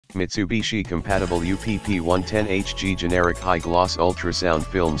Mitsubishi compatible UPP110-HG generic high-gloss ultrasound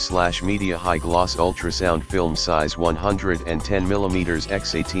film / media high-gloss ultrasound film size 110mm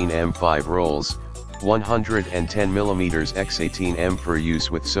x 18mm 5 rolls, 110mm x 18mm for use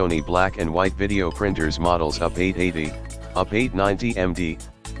with Sony black and white video printers models UP 880, UP 890 MD,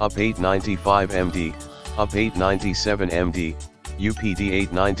 UP 895 MD, UP 897 MD, UPD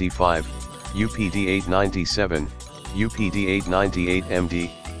 895, UPD 897, UPD 898 MD,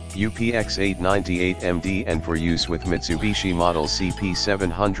 UPX 898 MD and for use with Mitsubishi models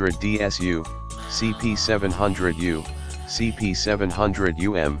CP700 DSU, CP700U,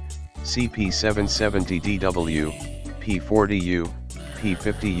 CP700UM, CP770 DW, P40U,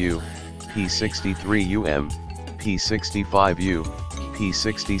 P50U, P63UM, P65U,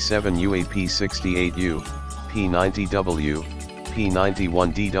 P67UA, P68U, P90W,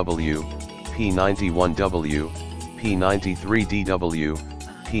 P91DW, P91W, P93DW,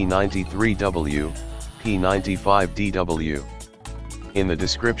 P93W, P95DW. In the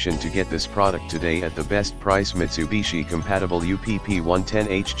description to get this product today at the best price. Mitsubishi compatible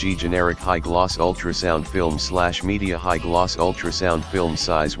UPP110-HG generic high-gloss ultrasound film / media high-gloss ultrasound film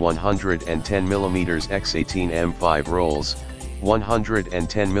size 110mm x 18mm 5 rolls,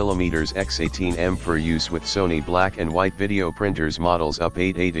 110mm x 18mm for use with Sony black and white video printers models UP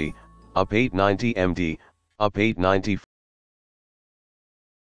 880, UP 890 MD, UP 895